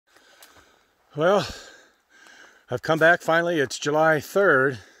Well, I've come back finally. It's July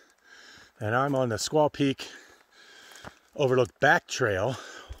 3rd, and I'm on the Squaw Peak Overlook Back Trail,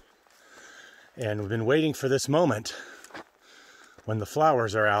 and we've been waiting for this moment when the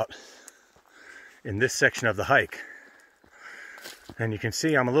flowers are out in this section of the hike. And you can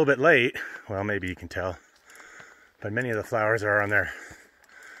see I'm a little bit late. Well, maybe you can tell, but many of the flowers are on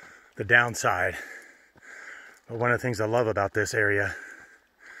the downside. But one of the things I love about this area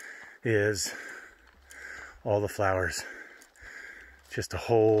is all the flowers. Just a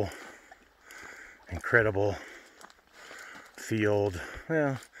whole incredible field.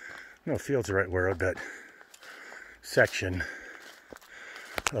 Well, no, field's the right word, but section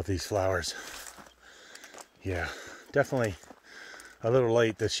of these flowers. Yeah, definitely a little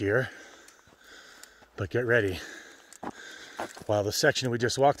late this year, but get ready. While the section we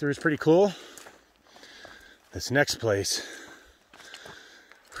just walked through is pretty cool, this next place,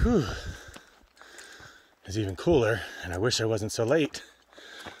 is even cooler, and I wish I wasn't so late,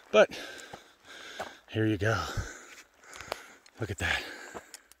 but here you go. Look at that.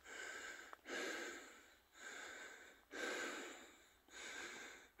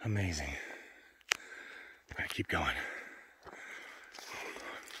 Amazing. I'm gonna keep going.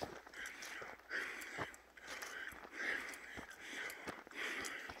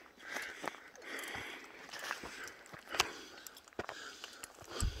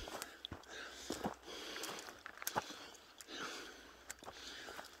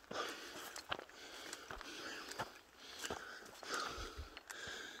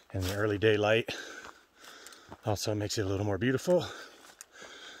 And the early daylight also makes it a little more beautiful,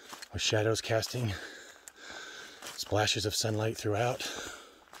 with shadows casting splashes of sunlight throughout.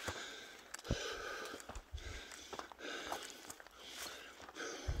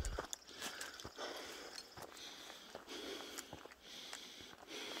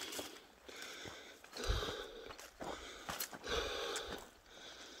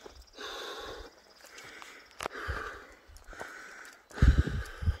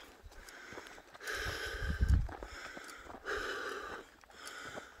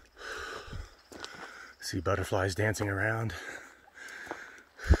 See butterflies dancing around.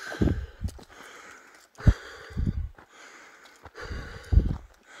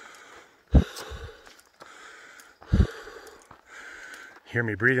 Hear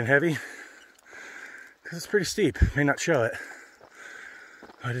me breathing heavy? Because it's pretty steep. May not show it,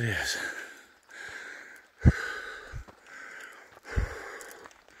 but it is.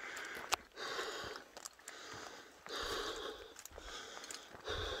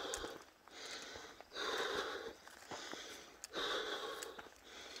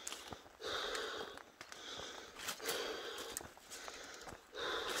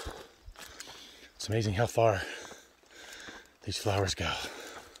 It's amazing how far these flowers go.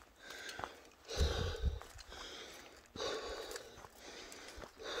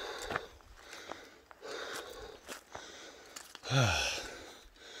 I'm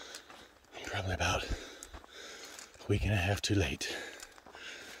probably about a week and a half too late.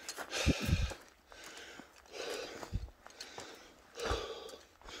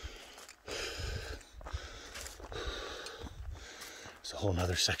 There's a whole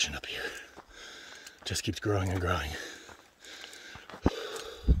nother section up here. Just keeps growing and growing.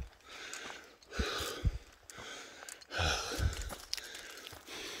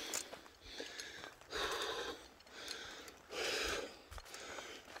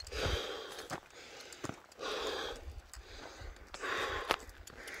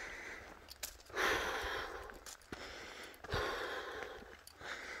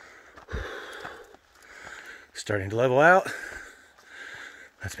 Starting to level out.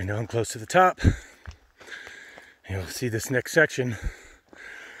 Lets me know I'm close to the top. You'll see this next section,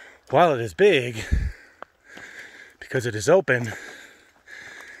 while it is big, because it is open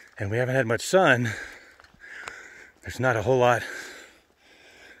and we haven't had much sun, there's not a whole lot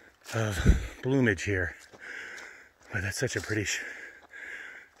of bloomage here. But that's such a pretty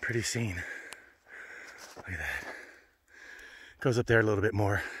scene. Look at that. Goes up there a little bit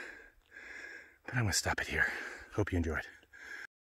more, but I'm gonna stop it here. Hope you enjoyed.